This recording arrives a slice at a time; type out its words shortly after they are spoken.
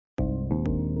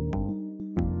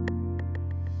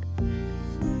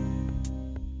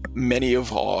many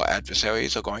of our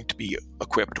adversaries are going to be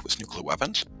equipped with nuclear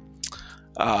weapons.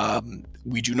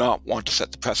 We do not want to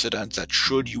set the precedent that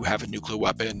should you have a nuclear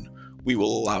weapon, we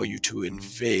will allow you to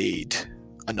invade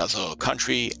another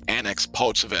country, annex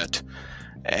parts of it,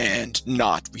 and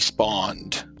not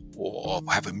respond or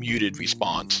have a muted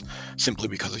response simply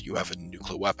because you have a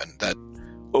nuclear weapon. That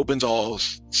opens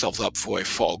ourselves up for a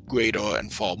far greater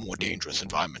and far more dangerous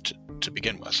environment to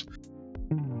begin with.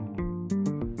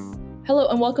 Hello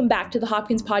and welcome back to the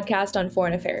Hopkins Podcast on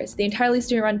Foreign Affairs, the entirely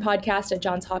student-run podcast at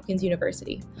Johns Hopkins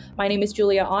University. My name is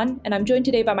Julia Ahn, and I'm joined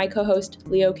today by my co-host,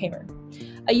 Leo Kamer.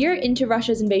 A year into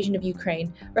Russia's invasion of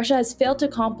Ukraine, Russia has failed to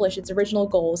accomplish its original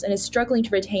goals and is struggling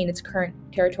to retain its current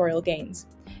territorial gains.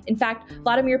 In fact,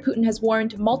 Vladimir Putin has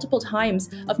warned multiple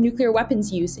times of nuclear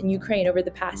weapons use in Ukraine over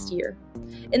the past year.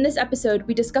 In this episode,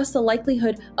 we discuss the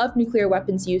likelihood of nuclear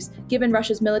weapons use given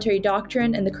Russia's military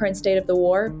doctrine and the current state of the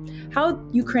war, how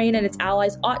Ukraine and its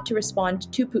allies ought to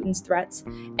respond to Putin's threats,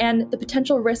 and the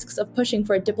potential risks of pushing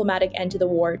for a diplomatic end to the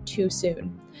war too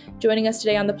soon. Joining us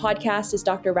today on the podcast is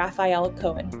Dr. Raphael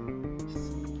Cohen.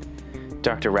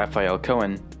 Dr. Raphael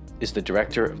Cohen is the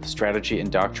director of the Strategy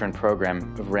and Doctrine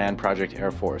Program of RAND Project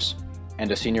Air Force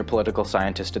and a senior political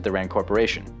scientist at the RAND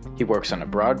Corporation. He works on a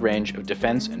broad range of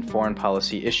defense and foreign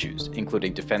policy issues,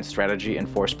 including defense strategy and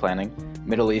force planning,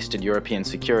 Middle East and European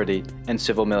security, and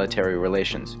civil-military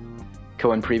relations.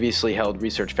 Cohen previously held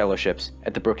research fellowships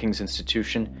at the Brookings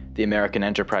Institution, the American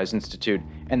Enterprise Institute,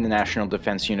 and the National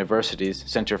Defense University's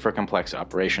Center for Complex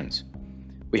Operations.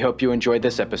 We hope you enjoyed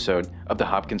this episode of the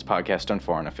Hopkins Podcast on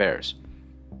Foreign Affairs.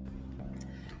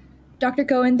 Dr.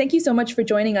 Cohen, thank you so much for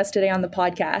joining us today on the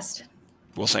podcast.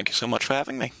 Well, thank you so much for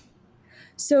having me.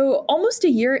 So almost a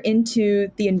year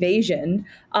into the invasion,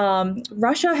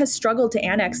 Russia has struggled to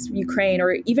annex Ukraine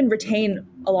or even retain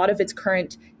a lot of its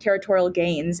current territorial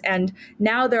gains. And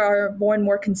now there are more and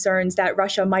more concerns that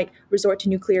Russia might resort to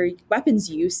nuclear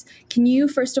weapons use. Can you,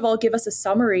 first of all, give us a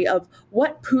summary of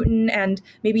what Putin and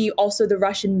maybe also the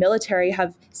Russian military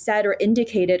have said or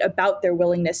indicated about their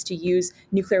willingness to use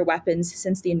nuclear weapons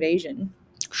since the invasion?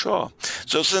 Sure.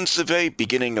 So since the very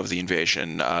beginning of the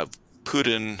invasion,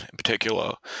 Putin, in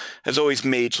particular, has always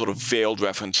made sort of veiled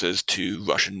references to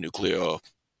Russian nuclear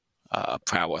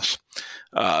prowess,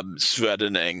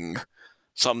 threatening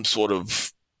some sort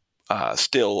of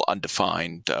still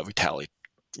undefined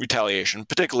retaliation,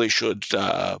 particularly should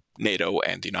NATO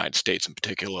and the United States in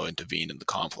particular intervene in the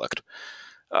conflict.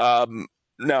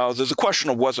 Now, there's a question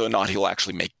of whether or not he'll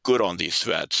actually make good on these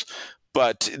threats,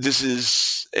 but this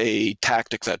is a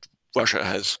tactic that Russia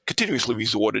has continuously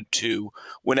resorted to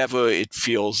whenever it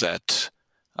feels that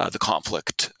the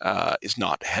conflict is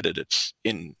not headed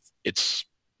in its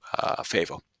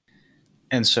favor.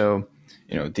 And so,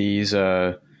 these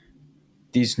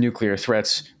nuclear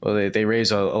threats, well, they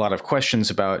raise a lot of questions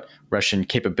about Russian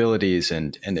capabilities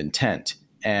and intent.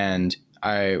 And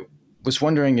I was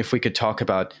wondering if we could talk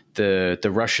about the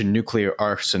Russian nuclear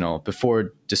arsenal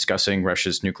before discussing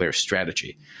Russia's nuclear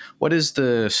strategy. What is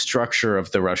the structure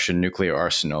of the Russian nuclear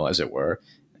arsenal, as it were?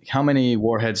 How many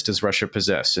warheads does Russia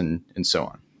possess, and so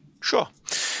on? Sure.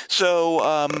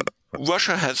 So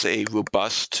Russia has a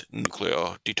robust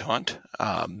nuclear deterrent.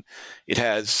 It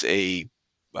has a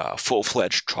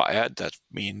full-fledged triad. That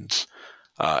means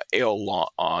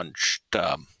air-launched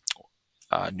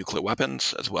nuclear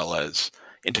weapons, as well as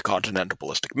intercontinental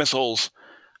ballistic missiles,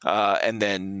 and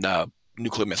then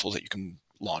nuclear missiles that you can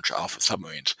launch off of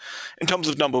submarines. In terms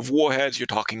of number of warheads, you're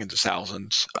talking in the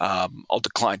thousands. I'll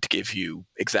decline to give you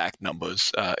exact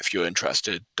numbers. If you're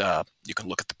interested, you can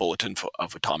look at the Bulletin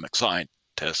of Atomic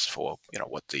Scientists for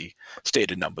what the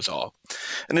stated numbers are.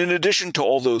 And in addition to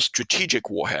all those strategic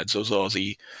warheads, those are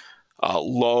the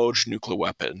large nuclear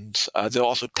weapons. There are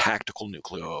also tactical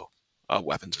nuclear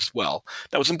weapons as well.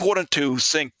 Now, it's important to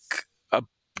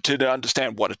to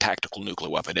understand what a tactical nuclear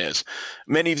weapon is.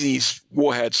 Many of these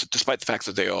warheads, despite the fact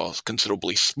that they are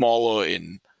considerably smaller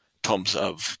in terms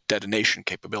of detonation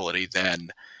capability than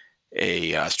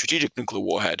a strategic nuclear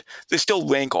warhead, they still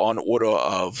rank on order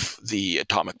of the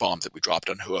atomic bombs that we dropped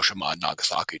on Hiroshima and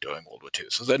Nagasaki during World War II.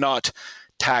 So they're not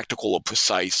tactical or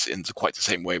precise in quite the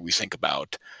same way we think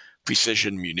about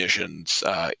precision munitions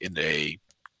in a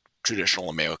traditional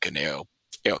American air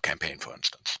campaign, for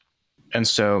instance. And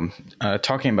so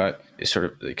talking about sort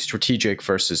of like strategic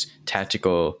versus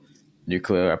tactical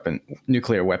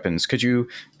nuclear weapons, could you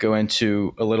go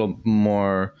into a little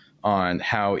more on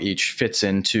how each fits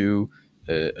into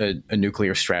a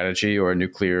nuclear strategy or a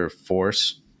nuclear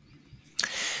force?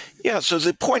 Yeah, so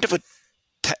the point of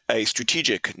a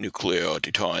strategic nuclear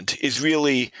deterrent is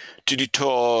really to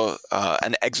deter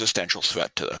an existential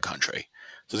threat to the country.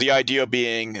 So the idea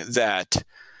being that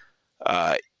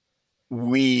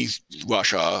we,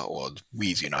 Russia, or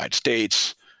we, the United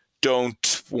States,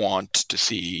 don't want to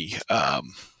see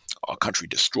our country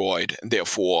destroyed, and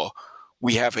therefore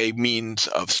we have a means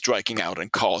of striking out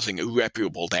and causing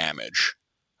irreparable damage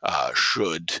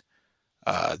should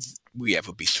we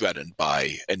ever be threatened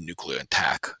by a nuclear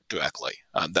attack directly.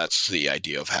 That's the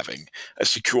idea of having a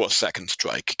secure second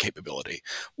strike capability.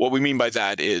 What we mean by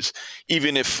that is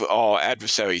even if our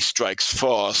adversary strikes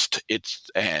first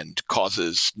and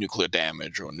causes nuclear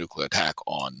damage or nuclear attack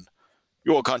on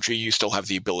your country, you still have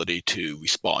the ability to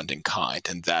respond in kind.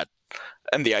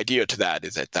 And the idea to that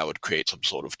is that would create some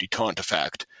sort of deterrent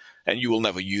effect, and you will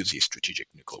never use these strategic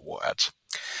nuclear warheads.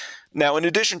 Now, in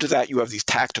addition to that, you have these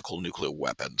tactical nuclear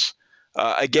weapons.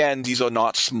 Again, these are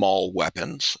not small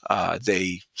weapons.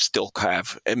 They still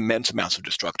have immense amounts of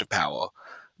destructive power.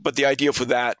 But the idea for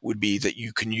that would be that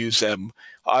you can use them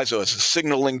either as a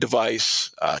signaling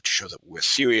device to show that we're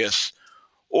serious,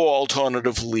 or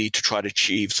alternatively to try to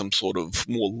achieve some sort of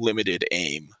more limited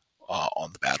aim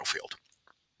on the battlefield.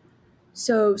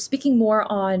 So speaking more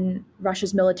on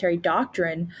Russia's military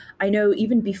doctrine, I know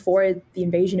even before the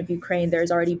invasion of Ukraine,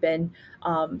 there's already been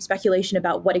speculation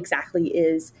about what exactly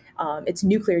is its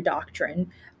nuclear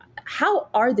doctrine. How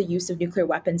are the use of nuclear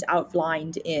weapons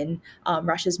outlined in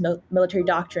Russia's military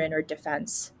doctrine or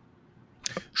defense?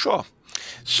 Sure.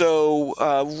 So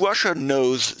Russia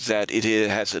knows that it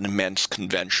has an immense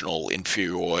conventional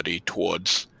inferiority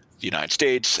towards the United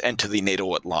States and to the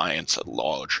NATO alliance at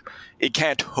large. It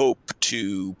can't hope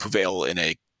to prevail in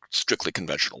a strictly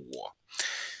conventional war.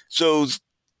 So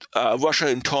Russia,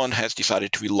 in turn, has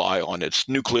decided to rely on its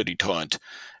nuclear deterrent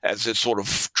as its sort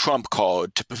of trump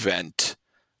card to prevent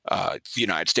the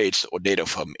United States or NATO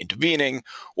from intervening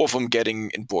or from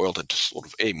getting embroiled into sort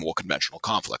of a more conventional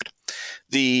conflict.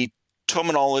 The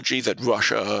terminology that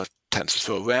Russia tends to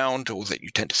throw around, or that you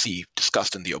tend to see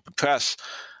discussed in the open press,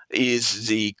 is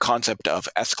the concept of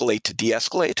escalate to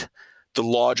de-escalate. The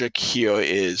logic here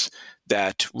is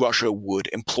that Russia would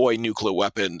employ nuclear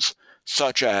weapons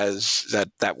such as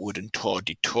that would in turn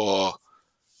deter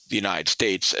the United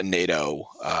States and NATO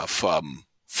from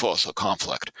further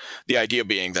conflict. The idea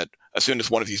being that as soon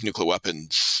as one of these nuclear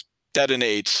weapons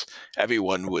detonates,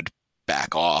 everyone would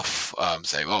back off,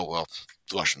 saying, "Oh well,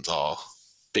 the Russians are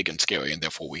big and scary, and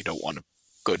therefore we don't want to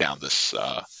go down this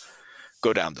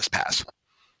path."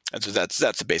 And so that's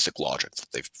the basic logic that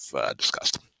they've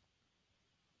discussed.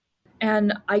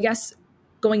 And I guess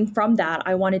going from that,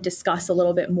 I want to discuss a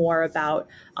little bit more about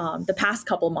the past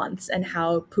couple months and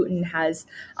how Putin has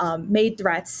made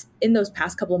threats in those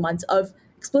past couple months of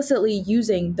explicitly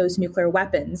using those nuclear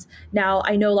weapons. Now,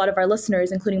 I know a lot of our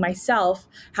listeners, including myself,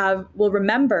 will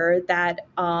remember that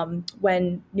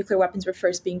when nuclear weapons were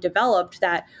first being developed,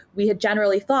 that we had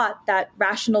generally thought that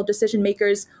rational decision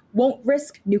makers won't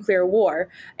risk nuclear war.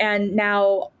 And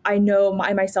now I know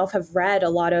I myself have read a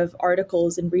lot of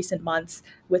articles in recent months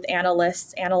with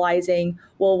analysts analyzing,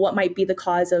 well, what might be the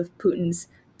cause of Putin's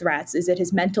threats? Is it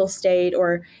his mental state,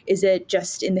 or is it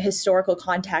just in the historical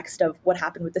context of what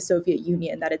happened with the Soviet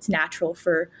Union, that it's natural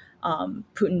for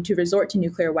Putin to resort to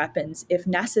nuclear weapons if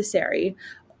necessary?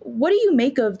 What do you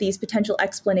make of these potential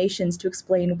explanations to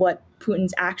explain what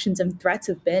Putin's actions and threats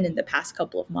have been in the past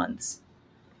couple of months?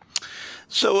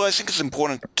 So I think it's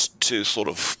important to sort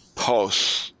of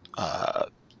parse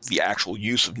the actual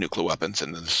use of nuclear weapons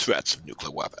and the threats of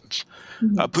nuclear weapons.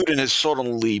 Mm-hmm. Putin has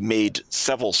certainly made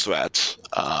several threats,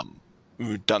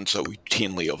 done so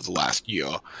routinely over the last year,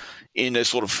 in a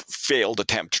sort of failed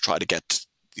attempt to try to get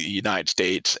the United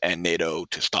States and NATO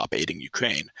to stop aiding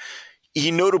Ukraine.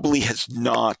 He notably has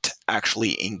not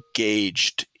actually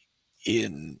engaged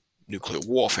in nuclear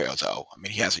warfare, though. I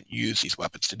mean, he hasn't used these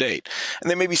weapons to date. And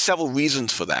there may be several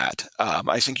reasons for that.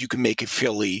 I think you can make a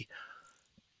fairly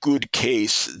good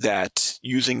case that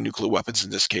using nuclear weapons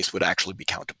in this case would actually be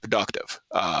counterproductive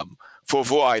for a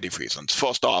variety of reasons.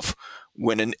 First off,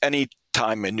 when any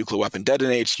time a nuclear weapon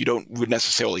detonates, you don't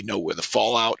necessarily know where the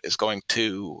fallout is going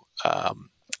to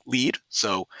lead.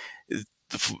 So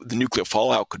the nuclear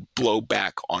fallout could blow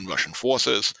back on Russian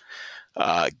forces.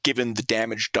 Given the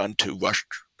damage done to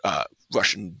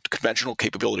Russian conventional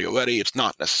capability already, it's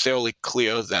not necessarily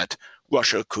clear that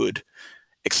Russia could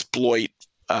exploit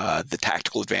the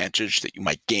tactical advantage that you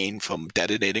might gain from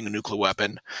detonating a nuclear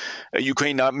weapon.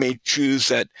 Ukraine may choose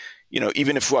that,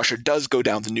 even if Russia does go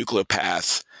down the nuclear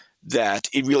path, that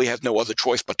it really has no other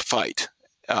choice but to fight.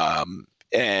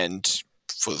 And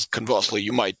conversely,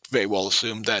 you might very well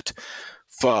assume that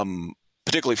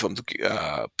particularly from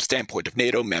the standpoint of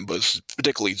NATO members,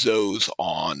 particularly those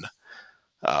on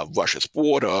Russia's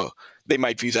border, they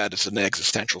might view that as an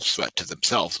existential threat to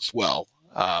themselves as well.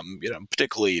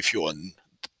 Particularly if you're in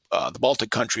the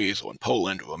Baltic countries or in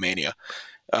Poland or Romania,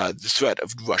 the threat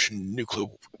of Russian nuclear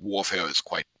warfare is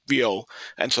quite real,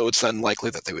 and so it's unlikely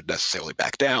that they would necessarily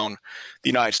back down. The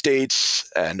United States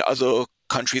and other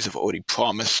countries have already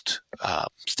promised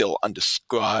still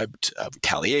undescribed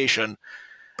retaliation.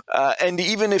 And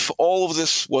even if all of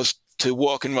this was to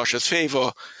work in Russia's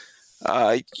favor,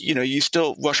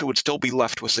 Russia would still be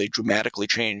left with a dramatically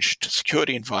changed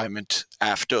security environment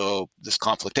after this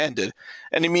conflict ended.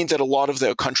 And it means that a lot of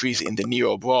their countries in the near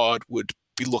abroad would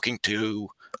be looking to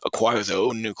acquire their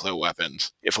own nuclear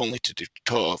weapons, if only to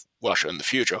deter Russia in the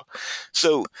future.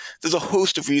 So there's a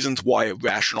host of reasons why a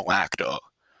rational actor,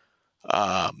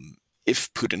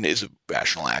 if Putin is a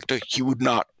rational actor, he would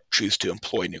not choose to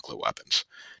employ nuclear weapons.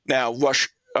 Now, Russia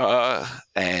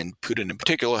and Putin in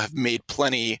particular have made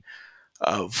plenty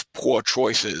of poor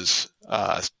choices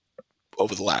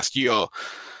over the last year.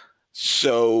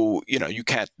 So, you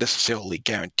can't necessarily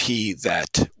guarantee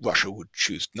that Russia would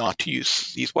choose not to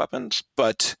use these weapons,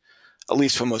 but at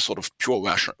least from a sort of pure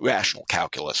rational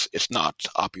calculus, it's not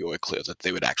a priori clear that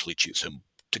they would actually choose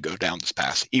to go down this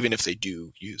path, even if they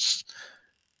do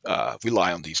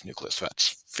rely on these nuclear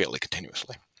threats fairly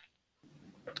continuously.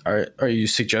 Are you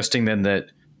suggesting then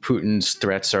that Putin's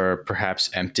threats are perhaps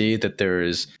empty, that there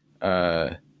is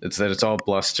that it's all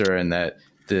bluster, and that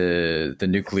the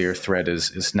nuclear threat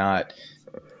is not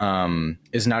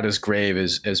as grave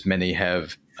as many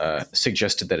have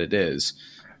suggested that it is?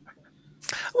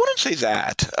 I wouldn't say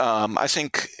that. I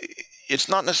think it's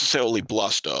not necessarily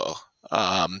bluster,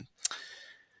 and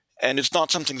it's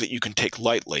not something that you can take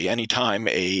lightly. Anytime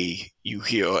you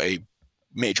hear a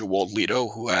major world leader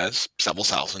who has several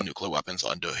thousand nuclear weapons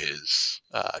under his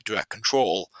direct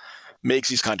control makes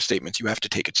these kind of statements, you have to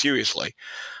take it seriously.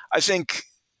 I think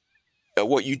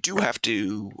what you do have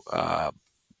to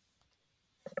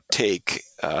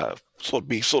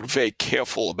be very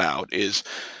careful about is,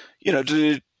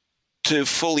 to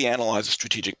fully analyze the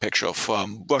strategic picture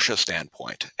from Russia's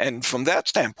standpoint. And from that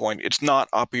standpoint, it's not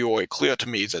a priori clear to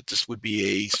me that this would be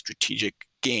a strategic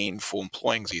gain for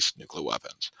employing these nuclear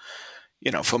weapons.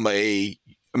 From a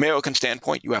American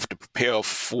standpoint, you have to prepare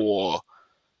for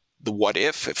the what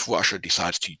if Russia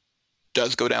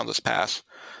does go down this path.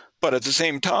 But at the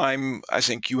same time, I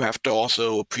think you have to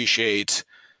also appreciate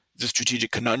the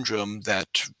strategic conundrum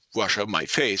that Russia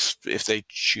might face if they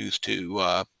choose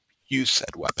to use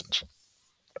said weapons,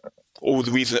 or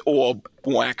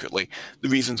more accurately, the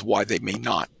reasons why they may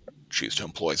not choose to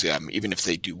employ them, even if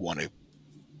they do want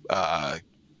to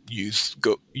use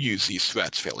these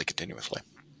threats fairly continuously.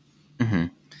 Mm-hmm.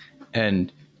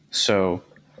 And so,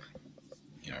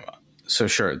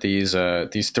 sure,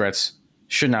 these threats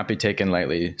should not be taken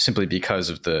lightly, simply because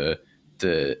of the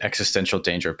existential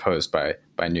danger posed by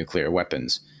nuclear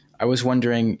weapons. I was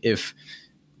wondering if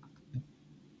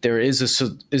there is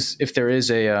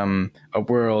a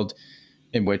world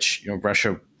in which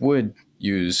Russia would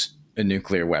use a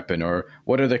nuclear weapon, or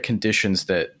what are the conditions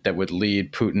that would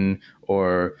lead Putin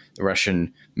or the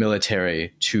Russian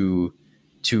military to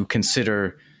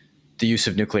consider the use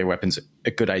of nuclear weapons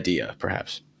a good idea,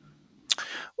 perhaps?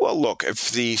 Well, look,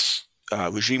 if the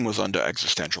regime was under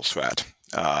existential threat,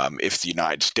 if the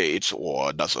United States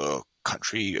or another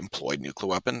country employed nuclear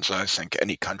weapons, I think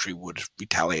any country would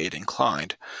retaliate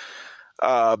inclined.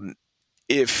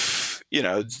 If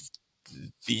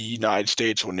the United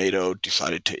States or NATO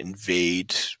decided to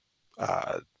invade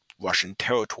Russian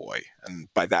territory, and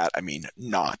by that I mean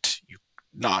not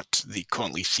the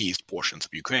currently seized portions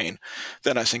of Ukraine,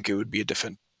 then I think it would be a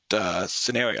different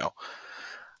scenario.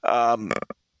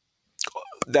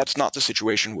 That's not the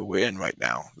situation we're in right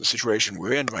now. The situation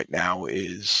we're in right now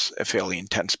is a fairly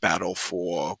intense battle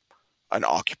for an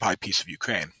occupied piece of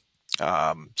Ukraine.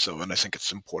 And I think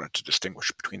it's important to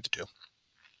distinguish between the two.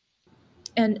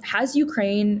 And has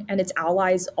Ukraine and its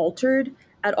allies altered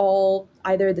at all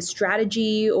either the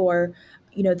strategy or,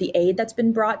 the aid that's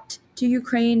been brought to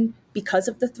Ukraine because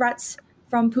of the threats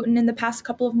from Putin in the past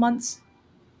couple of months?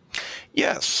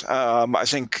 Yes. I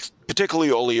think particularly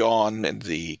early on in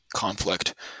the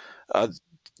conflict, the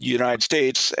United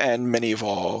States and many of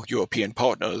our European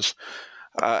partners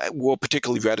were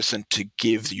particularly reticent to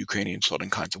give the Ukrainians certain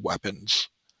kinds of weapons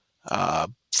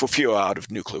for fear out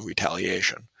of nuclear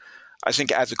retaliation. I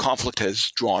think as the conflict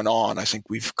has drawn on, I think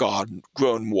we've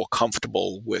grown more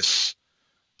comfortable with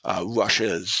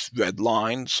Russia's red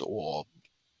lines, or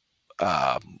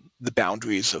the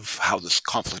boundaries of how this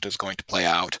conflict is going to play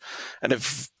out, and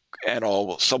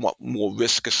are somewhat more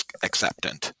risk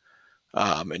acceptant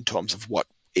in terms of what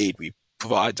aid we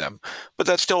provide them. But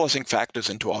that still, I think, factors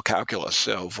into our calculus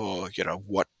of,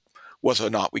 what whether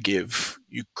or not we give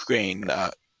Ukraine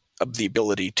the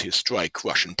ability to strike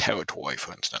Russian territory,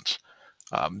 for instance.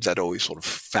 That always sort of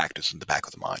factors in the back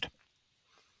of the mind.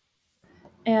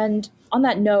 And on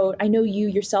that note, I know you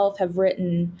yourself have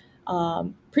written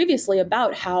previously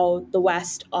about how the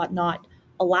West ought not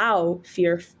allow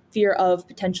fear of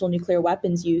potential nuclear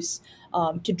weapons use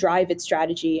to drive its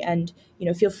strategy. And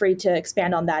feel free to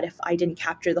expand on that if I didn't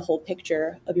capture the whole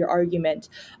picture of your argument.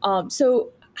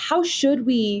 So how should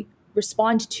we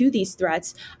respond to these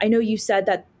threats? I know you said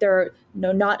that they're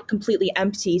not completely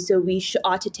empty, so we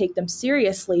ought to take them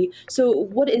seriously. So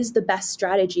what is the best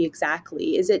strategy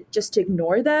exactly? Is it just to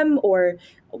ignore them, or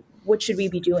what should we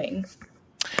be doing?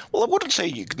 Well, I wouldn't say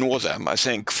ignore them. I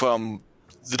think from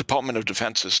the Department of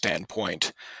Defense's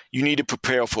standpoint, you need to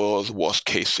prepare for the worst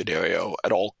case scenario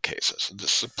at all cases.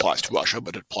 This applies to Russia,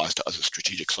 but it applies to other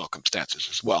strategic circumstances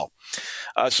as well.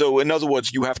 So in other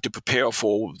words, you have to prepare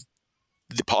for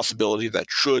the possibility that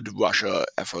should Russia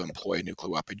ever employ a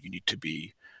nuclear weapon, you need to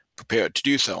be prepared to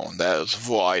do so. And there's a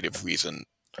variety of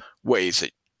ways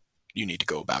that you need to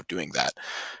go about doing that.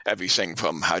 Everything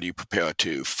from how do you prepare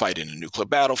to fight in a nuclear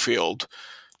battlefield,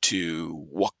 to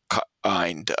what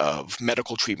kind of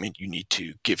medical treatment you need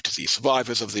to give to the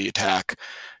survivors of the attack,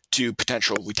 to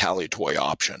potential retaliatory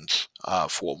options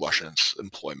for Russia's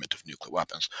employment of nuclear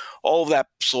weapons. All of that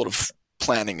sort of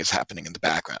planning is happening in the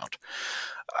background.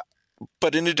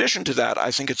 But in addition to that, I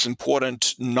think it's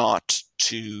important not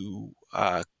to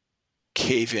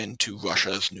cave in to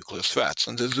Russia's nuclear threats.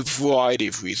 And there's a variety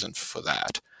of reasons for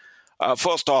that.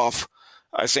 First off,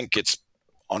 I think it's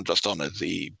on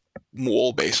the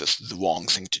moral basis the wrong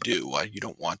thing to do. You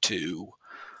don't want to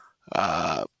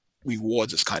reward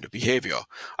this kind of behavior.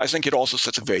 I think it also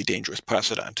sets a very dangerous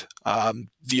precedent. The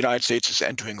United States is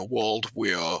entering a world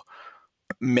where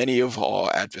many of our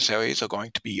adversaries are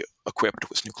going to be equipped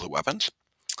with nuclear weapons.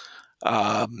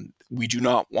 We do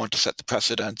not want to set the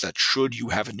precedent that should you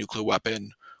have a nuclear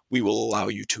weapon, we will allow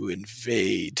you to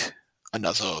invade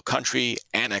another country,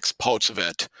 annex parts of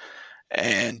it,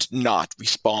 and not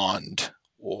respond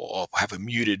or have a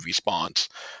muted response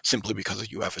simply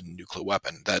because you have a nuclear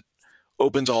weapon. That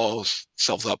opens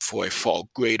ourselves up for a far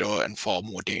greater and far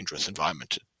more dangerous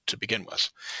environment to begin with.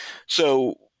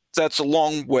 So that's a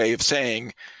long way of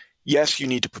saying, yes, you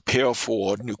need to prepare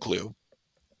for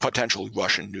potential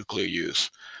Russian nuclear use,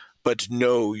 but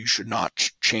no, you should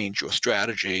not change your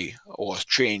strategy or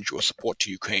change your support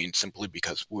to Ukraine simply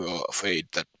because we're afraid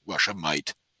that Russia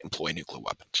might employ nuclear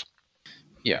weapons.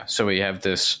 Yeah, so we have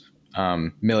this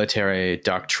military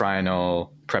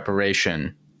doctrinal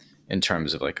preparation in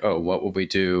terms of what would we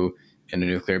do in a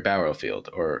nuclear battlefield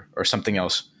or something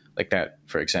else like that,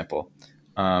 for example.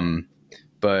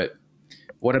 But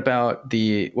what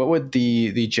would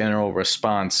the general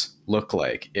response look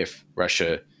like if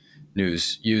Russia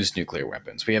used nuclear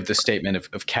weapons? We have this statement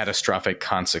of catastrophic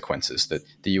consequences that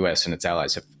the U.S. and its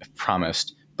allies have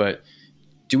promised, but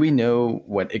do we know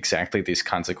what exactly these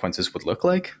consequences would look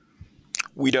like?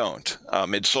 We don't.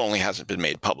 It certainly hasn't been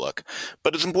made public.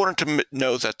 But it's important to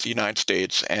know that the United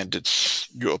States and its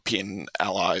European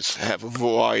allies have a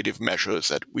variety of measures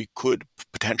that we could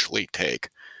potentially take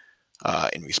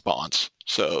in response.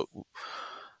 So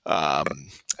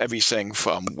everything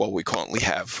from we currently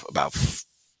have about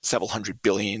several hundred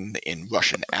billion in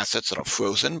Russian assets that are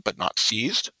frozen but not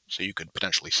seized, so you could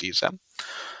potentially seize them.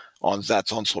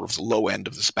 That's on sort of the low end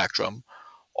of the spectrum,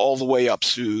 all the way up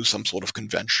to some sort of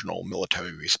conventional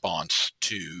military response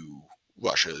to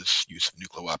Russia's use of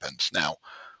nuclear weapons. Now,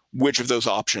 which of those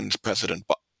options President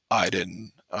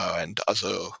Biden and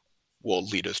other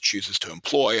world leaders chooses to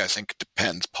employ, I think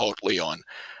depends partly on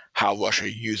how Russia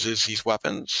uses these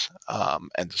weapons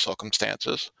and the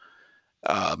circumstances.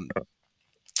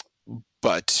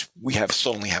 But we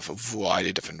certainly have a variety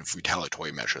of different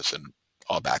retaliatory measures in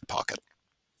our back pocket.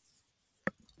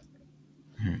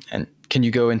 And can you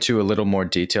go into a little more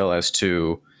detail as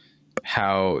to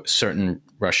how certain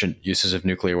Russian uses of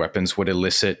nuclear weapons would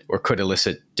elicit or could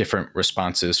elicit different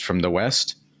responses from the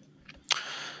West?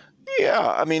 Yeah,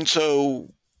 I mean,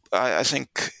 so I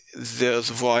think there's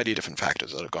a variety of different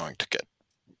factors that are going to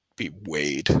be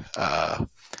weighed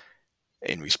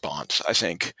in response. I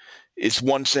think it's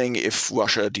one thing if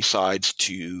Russia decides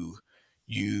to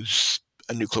use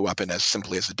a nuclear weapon as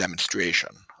simply as a demonstration,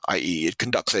 i.e. it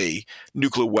conducts a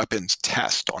nuclear weapons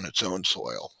test on its own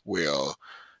soil where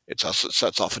it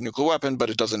sets off a nuclear weapon, but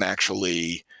it doesn't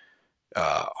actually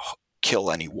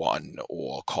kill anyone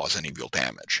or cause any real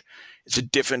damage. It's a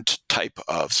different type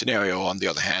of scenario, on the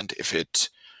other hand, if it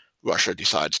Russia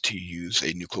decides to use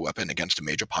a nuclear weapon against a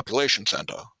major population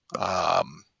center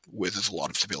where there's a lot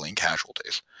of civilian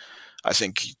casualties. I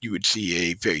think you would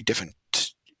see a very different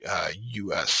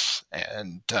U.S.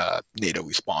 and NATO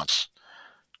response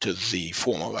to the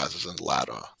former rather than the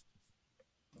latter.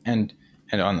 And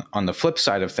on the flip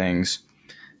side of things,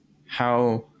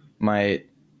 how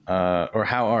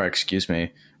are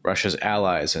Russia's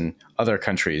allies and other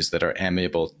countries that are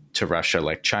amiable to Russia,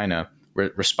 like China,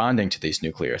 responding to these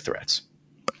nuclear threats?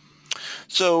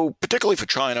 So, particularly for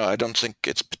China, I don't think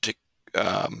it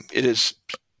is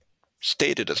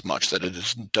stated as much that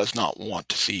it does not want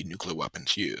to see nuclear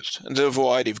weapons used. And there are a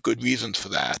variety of good reasons for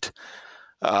that.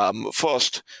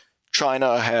 First,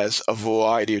 China has a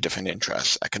variety of different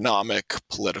interests, economic,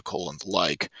 political, and the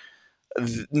like.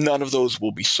 None of those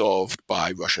will be solved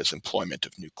by Russia's employment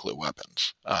of nuclear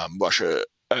weapons.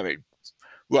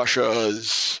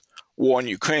 Russia's war in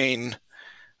Ukraine,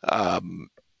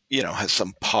 has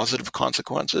some positive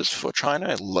consequences for China.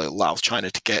 It allows China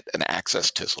to get an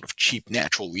access to sort of cheap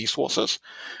natural resources.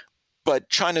 But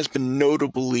China's been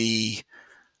notably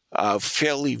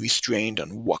fairly restrained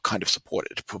on what kind of support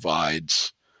it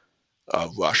provides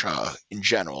Russia in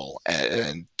general,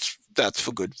 and that's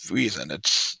for good reason.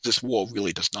 This war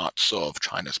really does not serve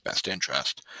China's best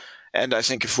interest. And I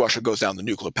think if Russia goes down the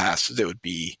nuclear path, there would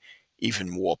be even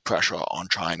more pressure on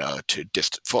China to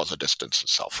further distance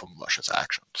itself from Russia's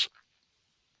actions.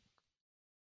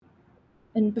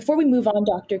 And before we move on,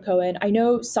 Dr. Cohen, I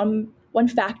know one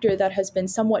factor that has been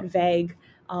somewhat vague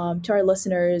to our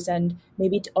listeners and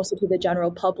maybe also to the general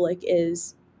public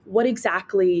is what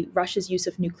exactly Russia's use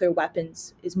of nuclear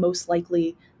weapons is most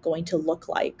likely going to look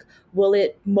like.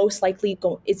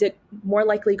 Is it more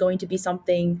likely going to be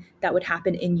something that would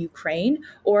happen in Ukraine?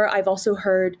 Or I've also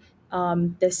heard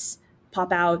this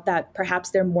pop out that perhaps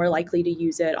they're more likely to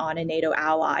use it on a NATO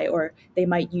ally, or they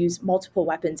might use multiple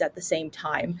weapons at the same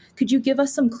time. Could you give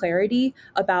us some clarity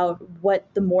about what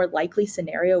the more likely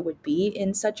scenario would be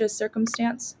in such a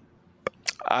circumstance?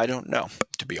 I don't know,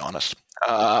 to be honest.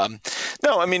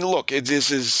 No, I mean, look,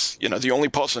 this is, the only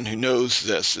person who knows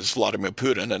this is Vladimir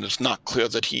Putin, and it's not clear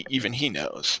that he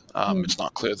knows. It's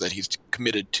not clear that he's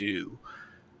committed to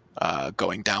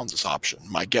going down this option.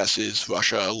 My guess is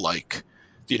Russia, like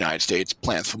the United States,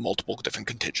 plans for multiple different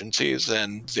contingencies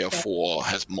and therefore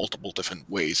has multiple different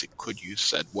ways it could use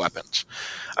said weapons.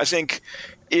 I think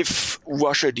if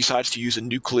Russia decides to use a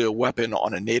nuclear weapon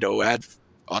on a NATO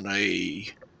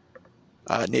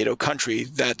NATO country,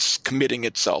 that's committing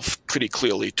itself pretty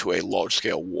clearly to a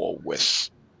large-scale war with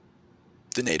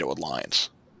the NATO alliance.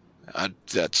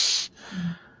 That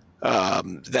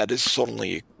is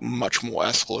certainly much more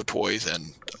escalatory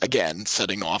than, again,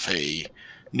 setting off a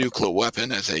nuclear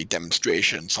weapon as a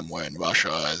demonstration somewhere in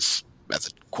Russia as a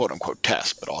quote-unquote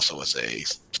test, but also as a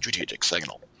strategic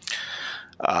signal.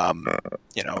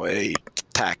 A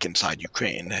attack inside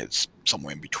Ukraine is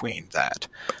somewhere in between that.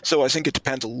 So I think it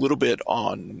depends a little bit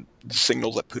on the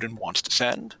signal that Putin wants to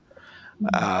send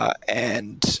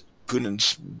and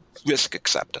Putin's risk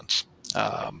acceptance.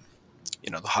 The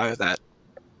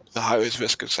higher his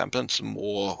risk acceptance, the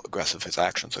more aggressive his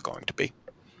actions are going to be.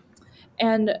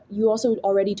 And you also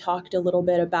already talked a little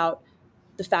bit about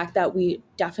the fact that we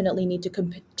definitely need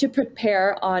to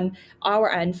prepare on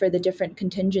our end for the different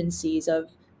contingencies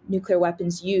of nuclear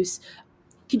weapons use.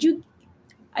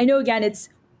 I know, again, it's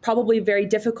probably very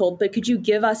difficult, but could you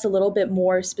give us a little bit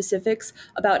more specifics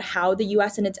about how the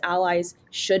U.S. and its allies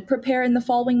should prepare in the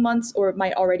following months or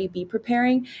might already be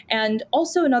preparing? And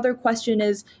also another question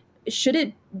is,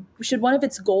 should one of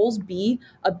its goals be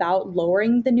about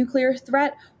lowering the nuclear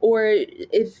threat, or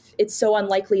if it's so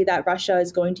unlikely that Russia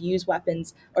is going to use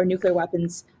weapons or nuclear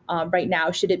weapons right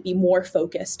now, should it be more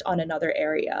focused on another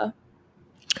area?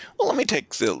 Well, let me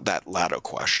take that latter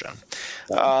question.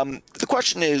 The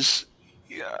question is,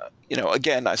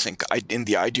 again, I think in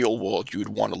the ideal world, you would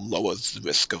want to lower the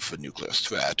risk of a nuclear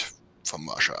threat from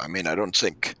Russia. I mean, I don't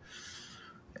think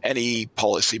any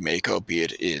policymaker, be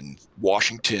it in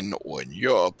Washington or in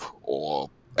Europe or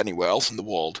anywhere else in the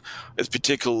world, is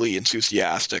particularly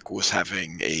enthusiastic with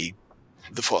having the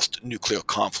first nuclear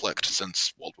conflict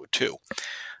since World War II.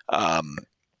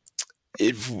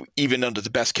 Even under the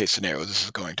best case scenario, this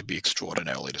is going to be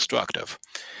extraordinarily destructive.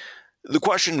 The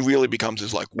question really becomes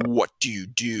what do you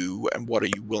do and what are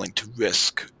you willing to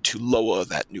risk to lower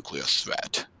that nuclear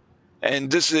threat?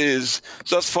 And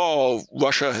thus far,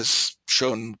 Russia has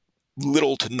shown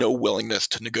little to no willingness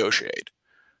to negotiate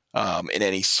in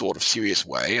any sort of serious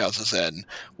way, other than,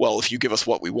 well, if you give us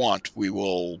what we want, we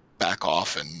will back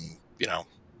off and,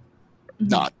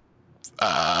 not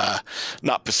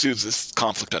not pursue this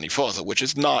conflict any further, which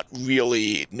is not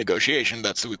really negotiation.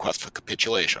 That's the request for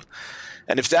capitulation.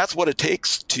 And if that's what it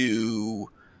takes to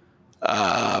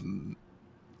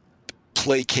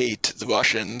placate the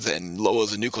Russians and lower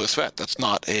the nuclear threat, that's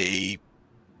not a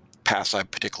path I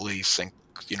particularly think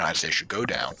the United States should go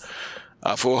down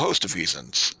for a host of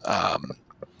reasons.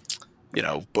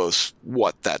 Both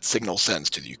what that signal sends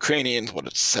to the Ukrainians, what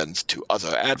it sends to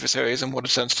other adversaries, and what it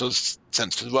sends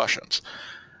to the Russians.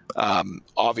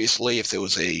 Obviously, if there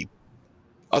was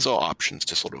other options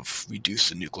to sort of reduce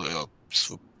the nuclear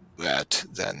threat,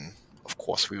 then of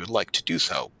course we would like to do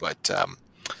so. But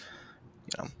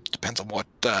depends on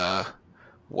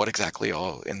what exactly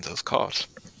are in those cards.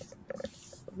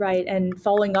 Right, and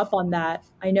following up on that,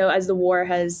 I know as the war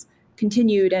has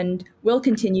continued and will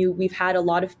continue, we've had a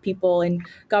lot of people in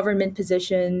government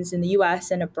positions in the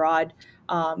U.S. and abroad,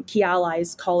 key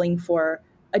allies, calling for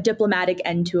a diplomatic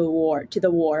end to the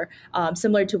war,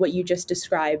 similar to what you just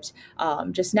described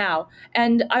just now.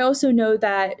 And I also know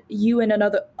that you and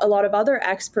a lot of other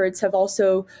experts have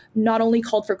also not only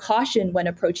called for caution when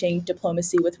approaching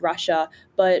diplomacy with Russia,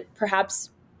 but perhaps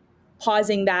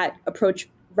pausing that approach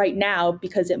right now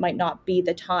because it might not be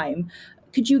the time.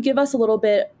 Could you give us a little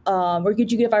bit, or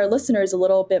could you give our listeners a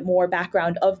little bit more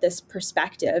background of this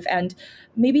perspective, and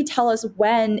maybe tell us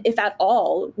when, if at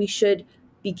all, we should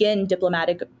begin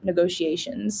diplomatic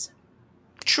negotiations?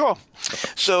 Sure.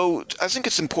 So I think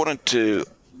it's important to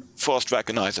first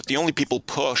recognize that the only people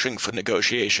pushing for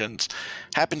negotiations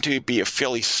happen to be a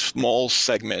fairly small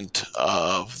segment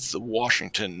of the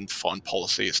Washington foreign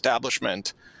policy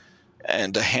establishment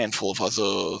and a handful of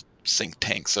other think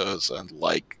tanks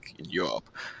like in Europe.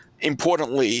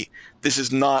 Importantly, this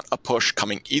is not a push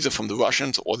coming either from the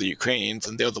Russians or the Ukrainians,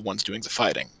 and they're the ones doing the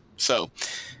fighting. So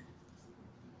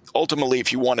ultimately,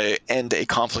 if you want to end a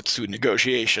conflict through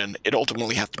negotiation, it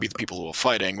ultimately has to be the people who are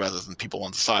fighting rather than people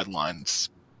on the sidelines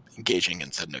engaging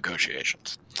in said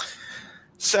negotiations.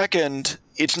 Second,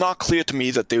 it's not clear to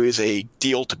me that there is a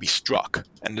deal to be struck.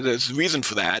 And the reason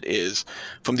for that is,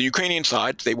 from the Ukrainian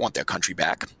side, they want their country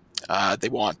back. They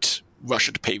want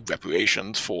Russia to pay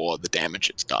reparations for the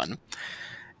damage it's done.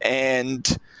 And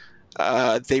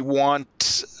they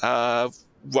want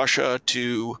Russia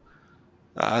to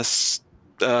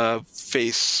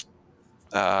face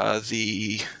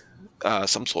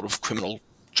some sort of criminal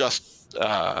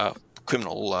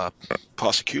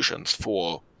prosecutions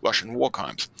for Russian war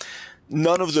crimes.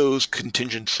 None of those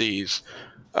contingencies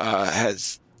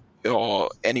are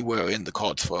anywhere in the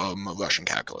cards from Russian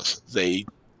calculus. They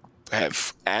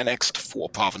have annexed 4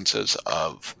 provinces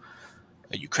of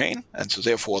Ukraine, and so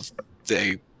therefore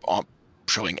they aren't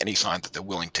showing any sign that they're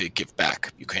willing to give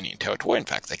back Ukrainian territory. In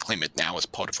fact, they claim it now as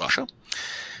part of Russia.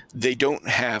 They don't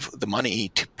have the money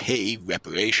to pay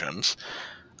reparations,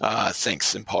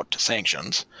 thanks in part to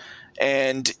sanctions,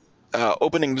 and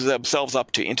opening themselves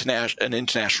up to an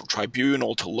international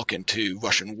tribunal to look into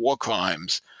Russian war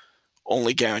crimes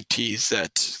only guarantees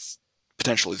that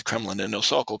potentially the Kremlin inner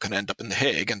circle can end up in The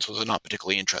Hague, and so they're not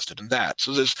particularly interested in that.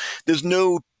 So there's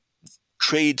no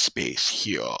trade space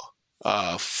here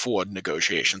for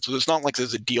negotiation. So it's not like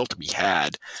there's a deal to be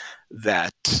had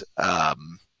that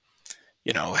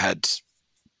had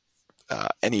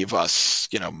any of us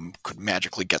could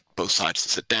magically get both sides to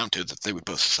sit down to that they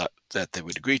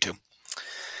would agree to.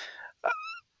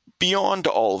 Beyond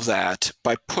all of that,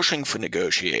 by pushing for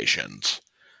negotiations,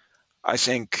 I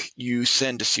think you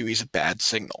send a series of bad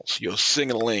signals. You're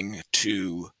signaling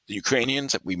to the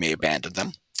Ukrainians that we may abandon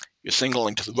them. You're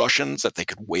signaling to the Russians that they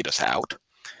could wait us out.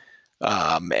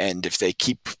 And if they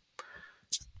keep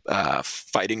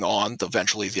fighting on,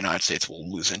 eventually the United States will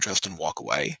lose interest and walk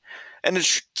away. And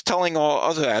it's telling our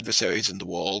other adversaries in the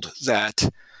world that,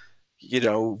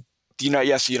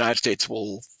 yes, the United States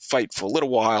will fight for a little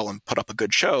while and put up a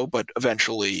good show, but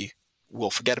eventually we'll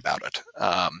forget about it.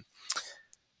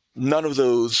 None of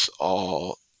those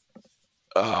are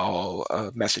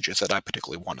messages that I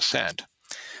particularly want to send.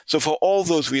 So for all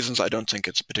those reasons, I don't think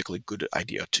it's a particularly good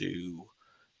idea to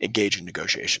engage in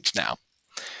negotiations now.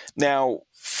 Now,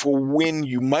 for when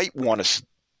you might want to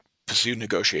pursue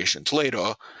negotiations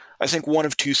later, I think one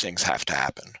of two things have to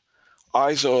happen.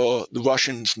 Either the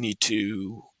Russians need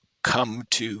to come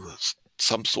to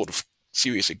some sort of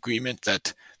serious agreement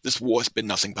that this war has been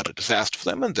nothing but a disaster for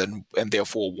them, and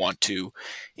therefore want to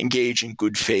engage in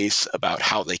good faith about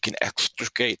how they can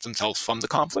extricate themselves from the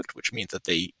conflict, which means that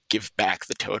they give back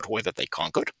the territory that they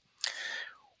conquered.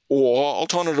 Or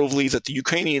alternatively, that the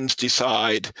Ukrainians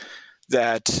decide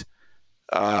that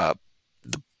the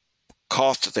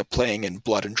cost that they're playing in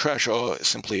blood and treasure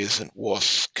simply isn't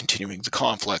worth continuing the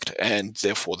conflict, and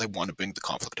therefore they want to bring the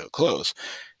conflict to a close.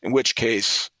 In which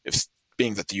case, if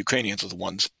being that the Ukrainians are the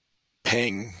ones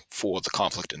paying for the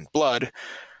conflict in blood,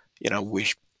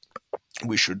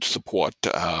 we should support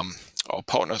our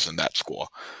partners in that score.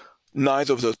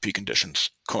 Neither of those preconditions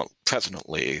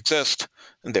presently exist,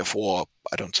 and therefore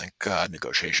I don't think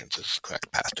negotiations is the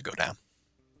correct path to go down.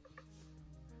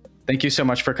 Thank you so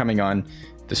much for coming on.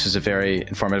 This was a very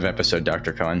informative episode,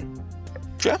 Dr. Cohen.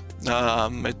 Yeah,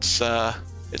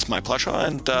 it's my pleasure,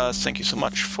 and thank you so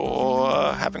much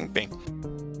for having me.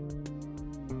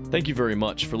 Thank you very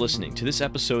much for listening to this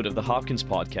episode of the Hopkins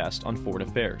Podcast on Foreign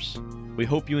Affairs. We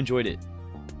hope you enjoyed it.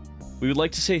 We would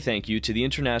like to say thank you to the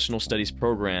International Studies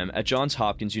Program at Johns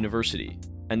Hopkins University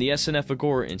and the SNF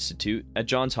Agora Institute at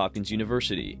Johns Hopkins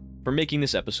University for making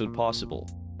this episode possible.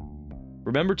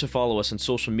 Remember to follow us on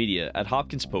social media at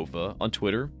Hopkins POFA on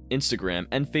Twitter, Instagram,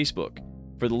 and Facebook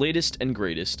for the latest and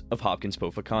greatest of Hopkins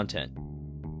POFA content.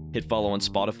 Hit follow on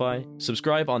Spotify,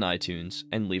 subscribe on iTunes,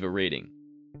 and leave a rating.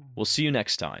 We'll see you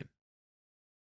next time.